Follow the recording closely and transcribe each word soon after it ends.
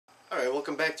Alright,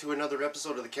 welcome back to another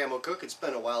episode of the Camo Cook. It's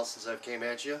been a while since I've came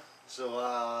at you.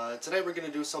 So today we're going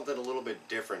to do something a little bit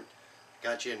different.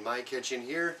 Got you in my kitchen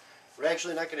here. We're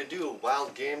actually not going to do a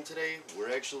wild game today.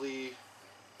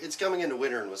 It's coming into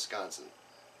winter in Wisconsin.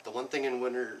 The one thing in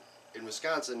winter in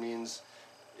Wisconsin means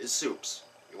is soups.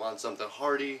 You want something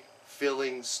hearty,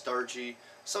 filling, starchy,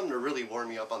 something to really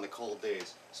warm you up on the cold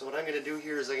days. So what I'm going to do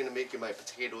here is I'm going to make you my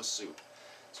potato soup.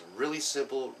 It's really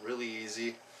simple, really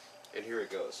easy, and here it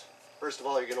goes. First of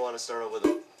all, you're going to want to start out with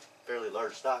a fairly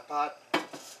large stock pot.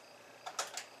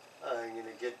 I'm going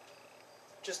to get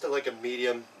just like a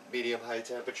medium high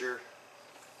temperature.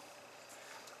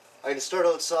 I'm going to start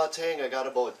out sauteing. I got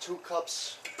about 2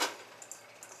 cups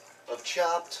of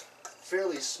chopped,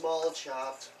 fairly small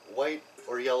chopped white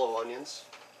or yellow onions.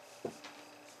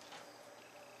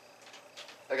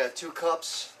 I got 2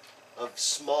 cups of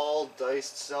small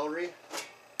diced celery.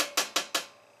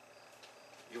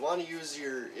 You want to use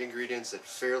your ingredients at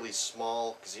fairly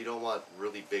small because you don't want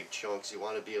really big chunks. You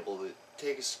want to be able to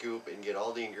take a scoop and get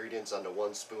all the ingredients onto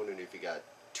 1 spoon, and if you got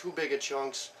too big of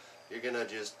chunks, you're gonna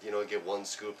just, get 1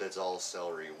 scoop that's all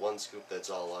celery, 1 scoop that's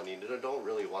all onion. You don't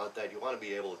really want that. You want to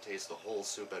be able to taste the whole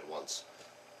soup at once.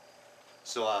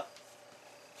 So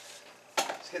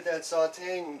let's get that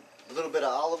sauteing. A little bit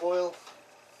of olive oil.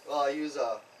 Well, I use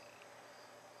an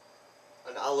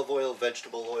olive oil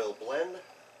vegetable oil blend.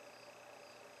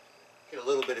 Get a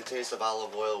little bit of taste of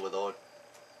olive oil without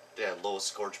that low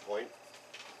scorch point.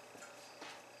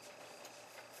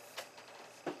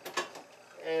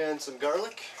 And some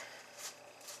garlic.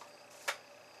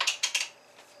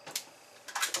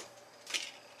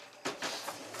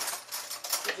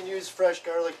 You can use fresh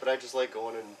garlic, but I just like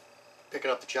going and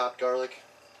picking up the chopped garlic.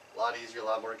 A lot easier, a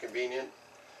lot more convenient.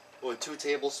 With 2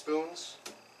 tablespoons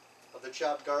of the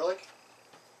chopped garlic.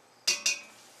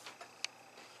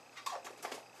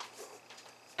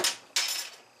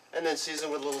 And then season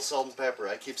with a little salt and pepper.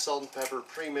 I keep salt and pepper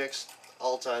pre-mixed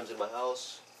all times in my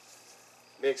house.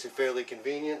 Makes it fairly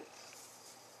convenient.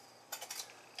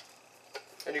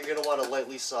 And you're going to want to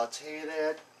lightly saute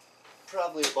that.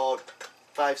 Probably about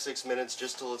 5-6 minutes,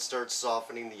 just till it starts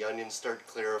softening, the onions start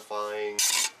clarifying.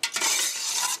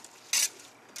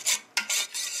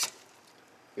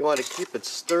 You want to keep it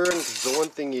stirring, because the one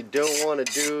thing you don't want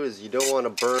to do is you don't want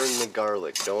to burn the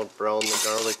garlic. Don't brown the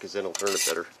garlic, because then it'll turn it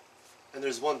bitter. And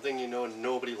there's one thing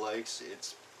nobody likes,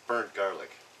 it's burnt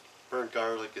garlic. Burnt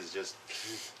garlic is just...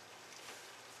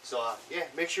 So yeah,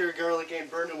 make sure your garlic ain't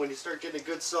burning. When you start getting a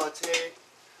good saute,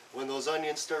 when those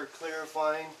onions start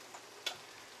clarifying,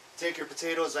 take your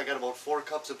potatoes. I got about 4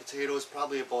 cups of potatoes,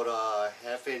 probably about a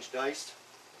 ½ inch diced.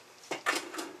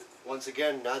 Once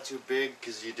again, not too big,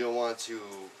 because you don't want to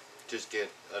just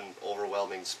get an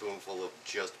overwhelming spoonful of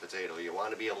just potato. You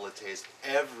want to be able to taste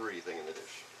everything in the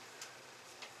dish.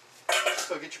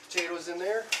 So get your potatoes in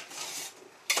there,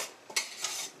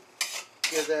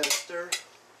 give that a stir,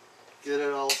 get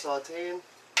it all sauteing.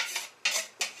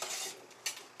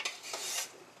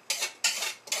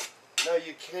 Now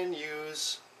you can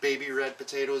use baby red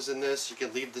potatoes in this. You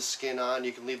can leave the skin on.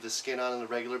 You can leave the skin on in the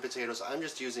regular potatoes. I'm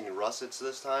just using russets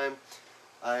this time.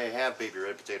 I have baby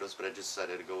red potatoes, but I just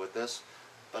decided to go with this.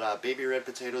 But baby red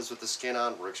potatoes with the skin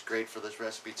on works great for this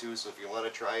recipe too, so if you want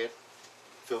to try it,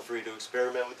 feel free to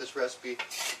experiment with this recipe.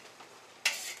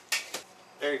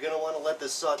 There, you're going to want to let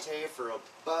this saute for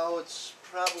about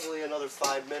probably another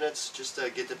 5 minutes, just to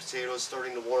get the potatoes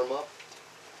starting to warm up.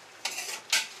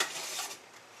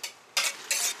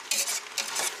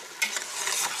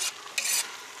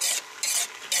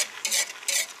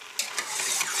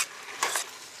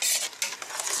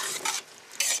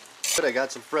 I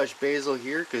got some fresh basil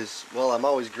here, because, well, I'm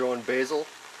always growing basil.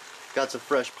 Got some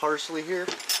fresh parsley here.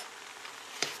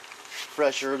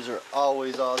 Fresh herbs are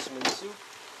always awesome in soup.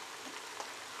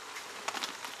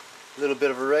 A little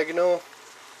bit of oregano.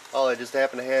 All I just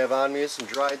happen to have on me is some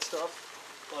dried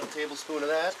stuff. About a tablespoon of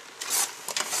that.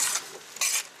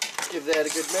 Give that a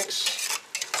good mix.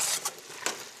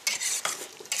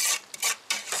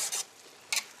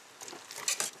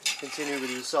 Continue with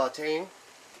your sauteing.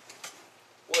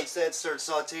 Once that starts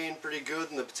sauteing pretty good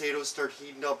and the potatoes start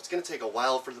heating up, it's going to take a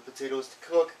while for the potatoes to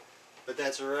cook, but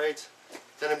that's alright.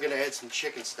 Then I'm going to add some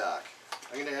chicken stock.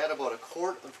 I'm going to add about 1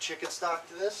 quart of chicken stock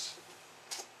to this.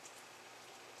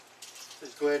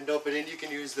 Just go ahead and dump it in. You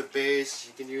can use the base,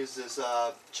 you can use this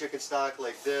chicken stock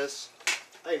like this.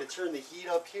 I'm going to turn the heat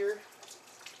up here.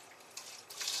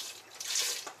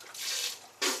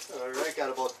 Alright,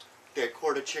 got about that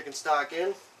quart of chicken stock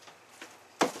in.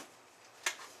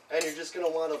 And you're just going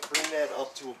to want to bring that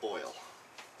up to a boil.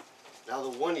 Now, the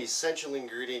one essential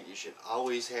ingredient you should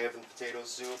always have in potato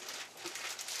soup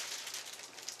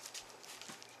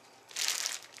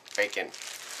bacon.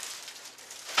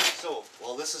 So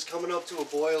while this is coming up to a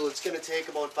boil, it's going to take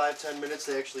about 5-10 minutes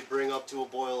to actually bring up to a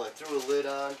boil. I threw a lid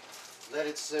on, let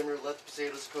it simmer, let the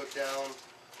potatoes cook down,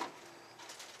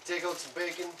 take out some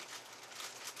bacon.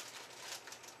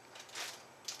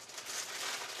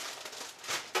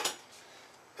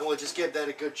 And we'll just give that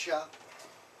a good chop.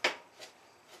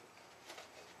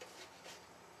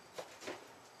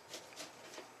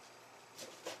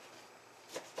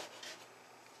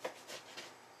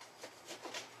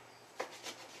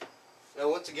 Now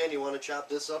once again, you want to chop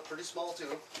this up pretty small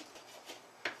too.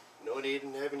 No need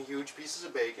in having huge pieces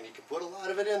of bacon. You can put a lot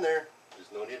of it in there.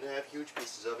 There's no need to have huge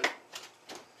pieces of it.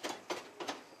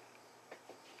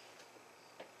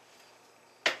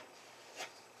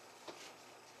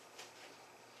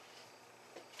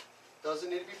 Doesn't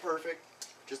need to be perfect,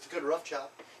 just a good rough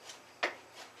chop.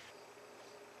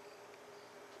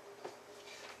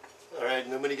 Alright,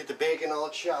 and then when you get the bacon all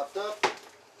chopped up,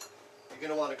 you're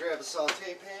going to want to grab a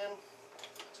saute pan,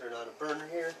 turn on a burner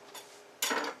here,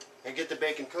 and get the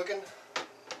bacon cooking.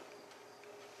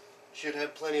 Should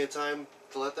have plenty of time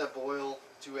to let that boil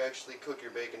to actually cook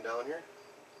your bacon down here.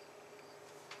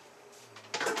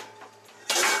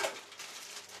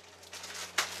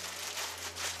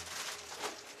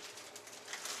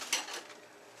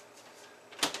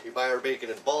 We buy our bacon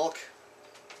in bulk,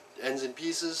 ends in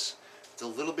pieces. It's a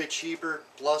little bit cheaper,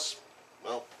 plus,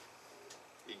 well,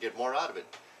 you get more out of it.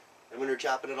 And when you're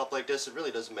chopping it up like this, it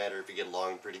really doesn't matter if you get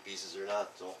long, pretty pieces or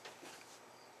not. So,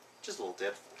 just a little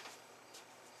tip.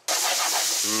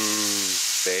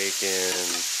 Bacon.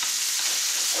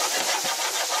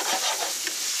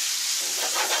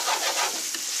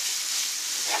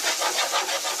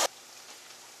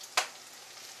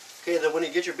 Okay, then when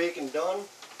you get your bacon done,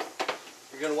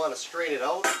 you're going to want to strain it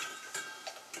out.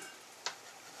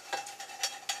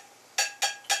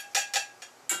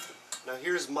 Now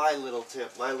here's my little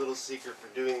tip, my little secret for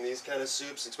doing these kind of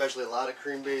soups, especially a lot of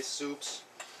cream-based soups.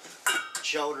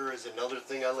 Chowder is another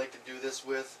thing I like to do this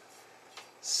with.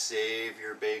 Save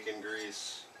your bacon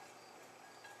grease.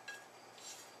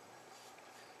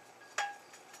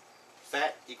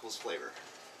 Fat equals flavor.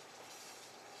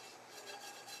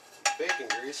 Bacon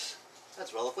grease,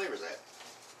 that's where all the flavor's at.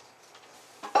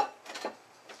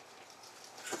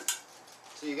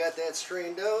 So you got that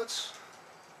strained out.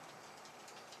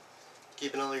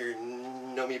 Keeping all your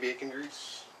nummy bacon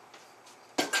grease.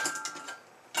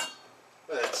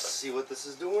 Let's see what this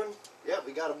is doing. Yep,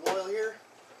 we got a boil here.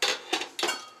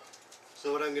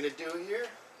 So what I'm going to do here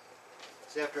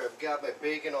is, after I've got my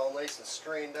bacon all nice and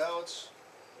strained out,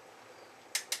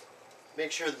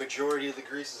 make sure the majority of the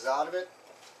grease is out of it.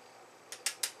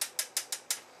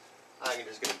 I'm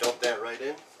just going to dump that right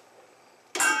in.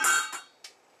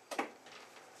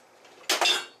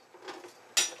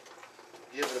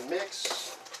 Give it a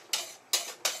mix.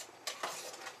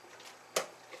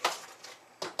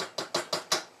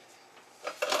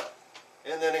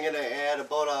 And then I'm going to add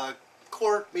about a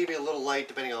quart, maybe a little light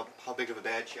depending on how big of a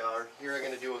batch you are. Here I'm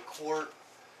going to do a quart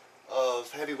of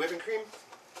heavy whipping cream.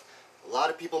 A lot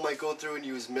of people might go through and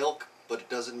use milk, but it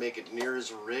doesn't make it near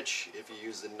as rich if you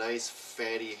use the nice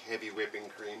fatty heavy whipping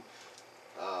cream.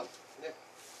 Yeah.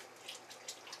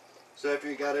 So after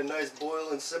you got a nice boil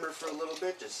and simmer for a little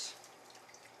bit, just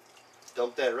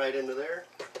dump that right into there.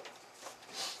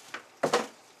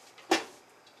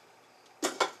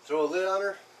 Throw a lid on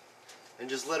her and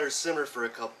just let her simmer for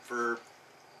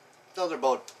another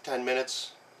about 10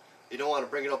 minutes. You don't want to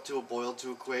bring it up to a boil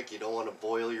too quick. You don't want to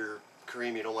boil your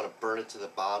cream. You don't want to burn it to the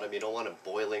bottom. You don't want it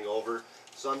boiling over.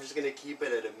 So I'm just going to keep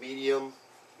it at a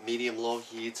medium-low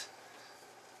heat.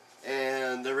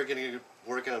 And then we're going to get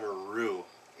working on a roux.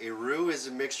 A roux is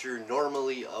a mixture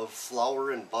normally of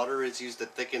flour and butter. It's used to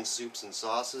thicken soups and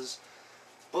sauces.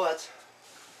 But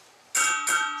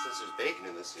since there's bacon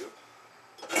in the soup,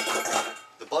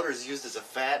 the butter is used as a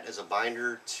fat, as a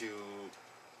binder to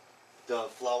the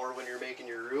flour when you're making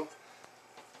your roux.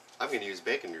 I'm going to use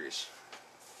bacon grease.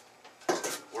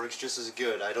 Works just as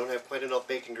good. I don't have quite enough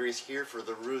bacon grease here for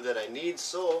the roux that I need,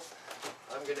 so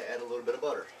I'm going to add a little bit of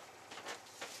butter.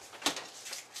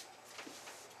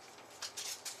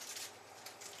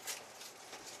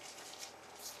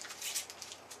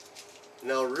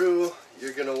 Now roux,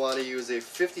 you're going to want to use a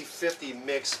 50-50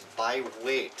 mix by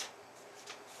weight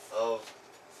of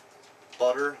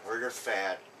butter or your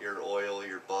fat, your oil,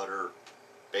 your butter,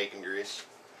 bacon grease,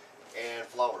 and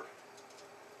flour.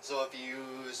 So if you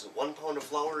use 1 pound of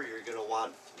flour, you're going to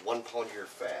want 1 pound of your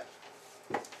fat.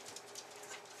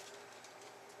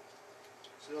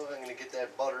 So I'm going to get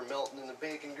that butter melting in the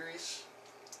bacon grease.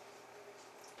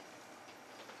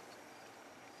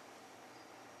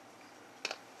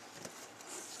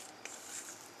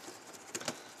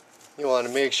 You want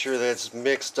to make sure that it's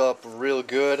mixed up real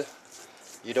good.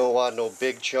 You don't want no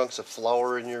big chunks of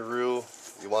flour in your roux.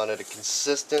 You want it a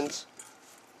consistent,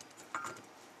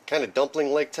 kind of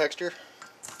dumpling-like texture.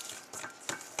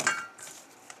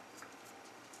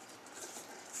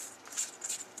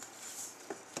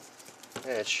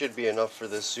 And it should be enough for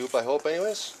this soup, I hope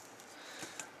anyways.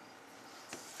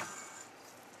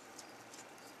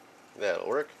 That'll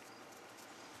work.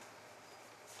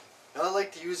 Now, I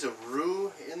like to use a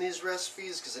roux in these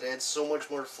recipes because it adds so much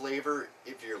more flavor.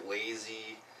 If you're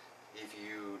lazy, if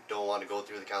you don't want to go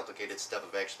through the complicated step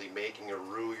of actually making a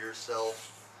roux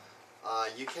yourself,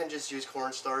 you can just use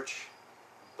cornstarch,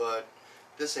 but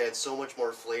this adds so much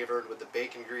more flavor. With the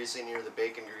bacon grease in here, the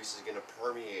bacon grease is going to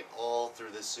permeate all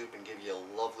through this soup and give you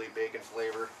a lovely bacon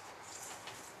flavor.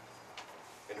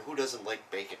 And who doesn't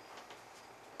like bacon?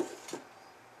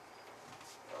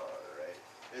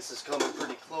 This is coming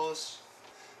pretty close.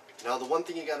 Now, the one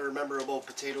thing you got to remember about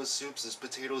potato soups is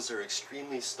potatoes are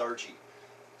extremely starchy.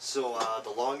 So the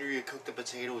longer you cook the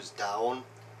potatoes down,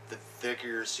 the thicker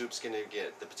your soup's going to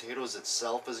get. The potatoes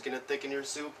itself is going to thicken your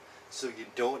soup, so you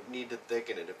don't need to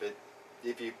thicken it.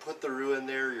 If you put the roux in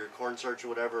there, your cornstarch or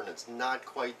whatever, and it's not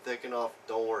quite thick enough,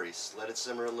 don't worry. Just let it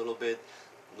simmer a little bit.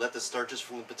 Let the starches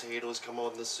from the potatoes come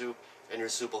out in the soup, and your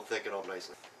soup will thicken up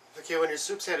nicely. Okay, when your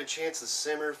soup's had a chance to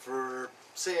simmer for,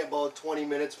 say, about 20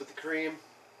 minutes with the cream,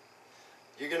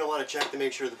 you're going to want to check to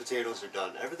make sure the potatoes are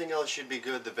done. Everything else should be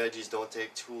good. The veggies don't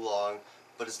take too long,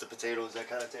 but it's the potatoes that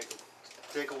kind of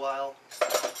take a while.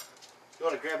 You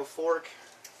want to grab a fork,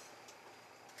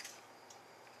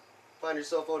 find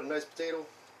yourself out a nice potato,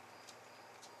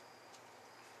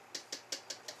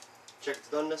 check its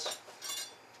doneness.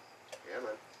 Yeah,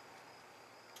 man.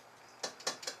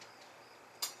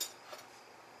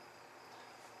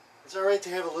 It's alright to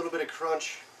have a little bit of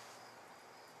crunch.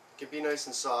 It can be nice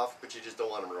and soft, but you just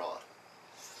don't want them raw.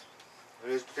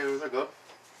 These potatoes are good.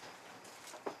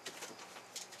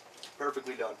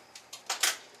 Perfectly done.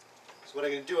 So what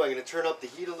I'm going to do, I'm going to turn up the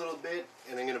heat a little bit,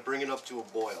 and I'm going to bring it up to a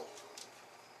boil.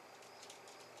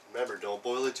 Remember, don't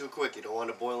boil it too quick. You don't want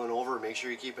to boil it over. Make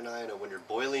sure you keep an eye on it. When you're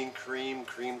boiling cream,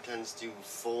 cream tends to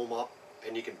foam up,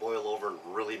 and you can boil over and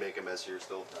really make a mess of your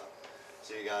stovetop.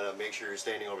 So you gotta make sure you're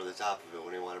standing over the top of it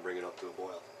when you want to bring it up to a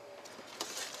boil.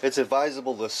 It's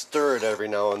advisable to stir it every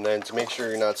now and then to make sure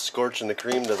you're not scorching the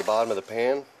cream to the bottom of the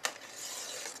pan.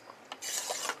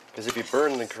 Because if you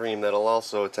burn the cream, that'll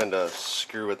also tend to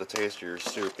screw with the taste of your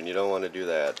soup, and you don't want to do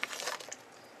that.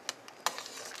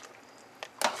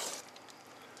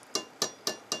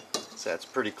 So that's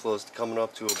pretty close to coming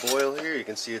up to a boil here. You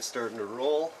can see it's starting to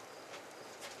roll.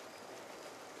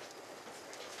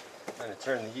 I'm going to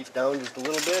turn the heat down just a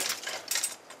little bit.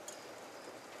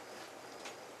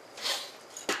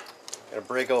 I'm going to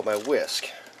break out my whisk.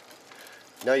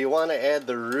 Now you want to add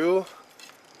the roux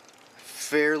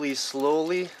fairly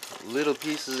slowly, little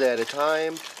pieces at a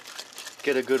time.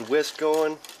 Get a good whisk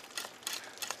going.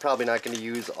 Probably not going to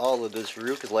use all of this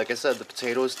roux because, like I said, the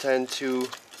potatoes tend to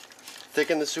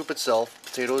thicken the soup itself.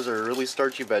 Potatoes are a really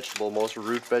starchy vegetable. Most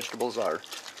root vegetables are.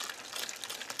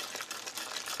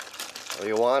 So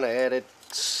you want to add it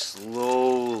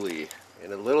slowly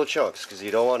in little chunks because you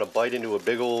don't want to bite into a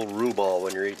big old roux ball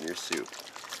when you're eating your soup.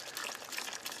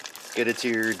 Get it to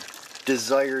your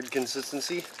desired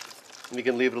consistency. You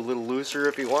can leave it a little looser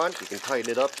if you want. You can tighten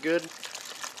it up good.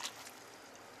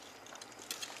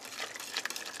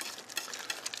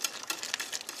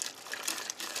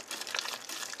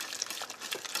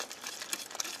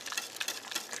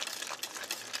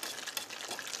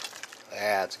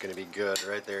 That's going to be good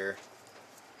right there.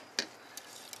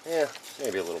 Yeah,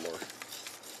 maybe a little more.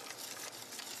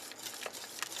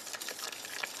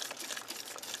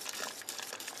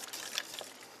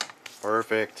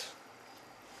 Perfect.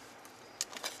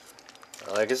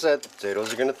 Like I said, the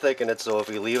potatoes are going to thicken it, so if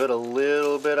you leave it a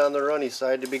little bit on the runny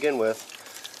side to begin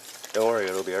with, don't worry,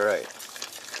 it'll be alright.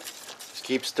 Just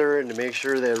keep stirring to make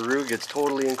sure that roux gets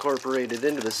totally incorporated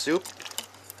into the soup.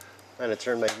 I'm going to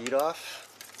turn my heat off.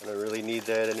 I don't really need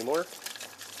that anymore.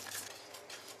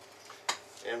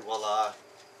 And voila,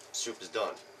 soup is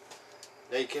done.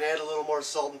 Now you can add a little more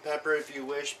salt and pepper if you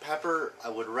wish. Pepper, I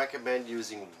would recommend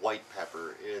using white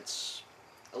pepper. It's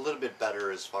a little bit better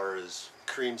as far as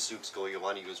cream soups go. You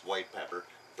want to use white pepper.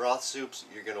 Broth soups,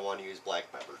 you're going to want to use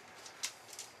black pepper.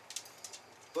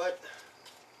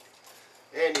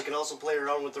 And you can also play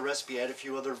around with the recipe, add a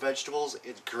few other vegetables.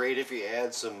 It's great if you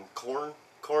add some corn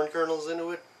kernels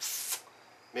into it.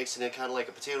 Mixing it kind of like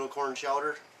a potato corn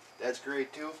chowder. That's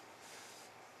great too.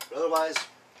 But otherwise,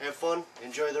 have fun,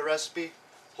 enjoy the recipe.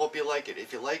 Hope you like it.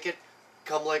 If you like it,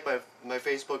 come like my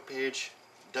Facebook page,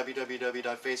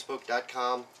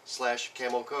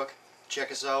 www.facebook.com/Camo Cook.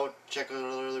 Check us out. Check out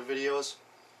our other videos.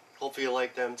 Hopefully you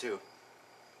like them too.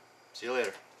 See you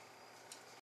later.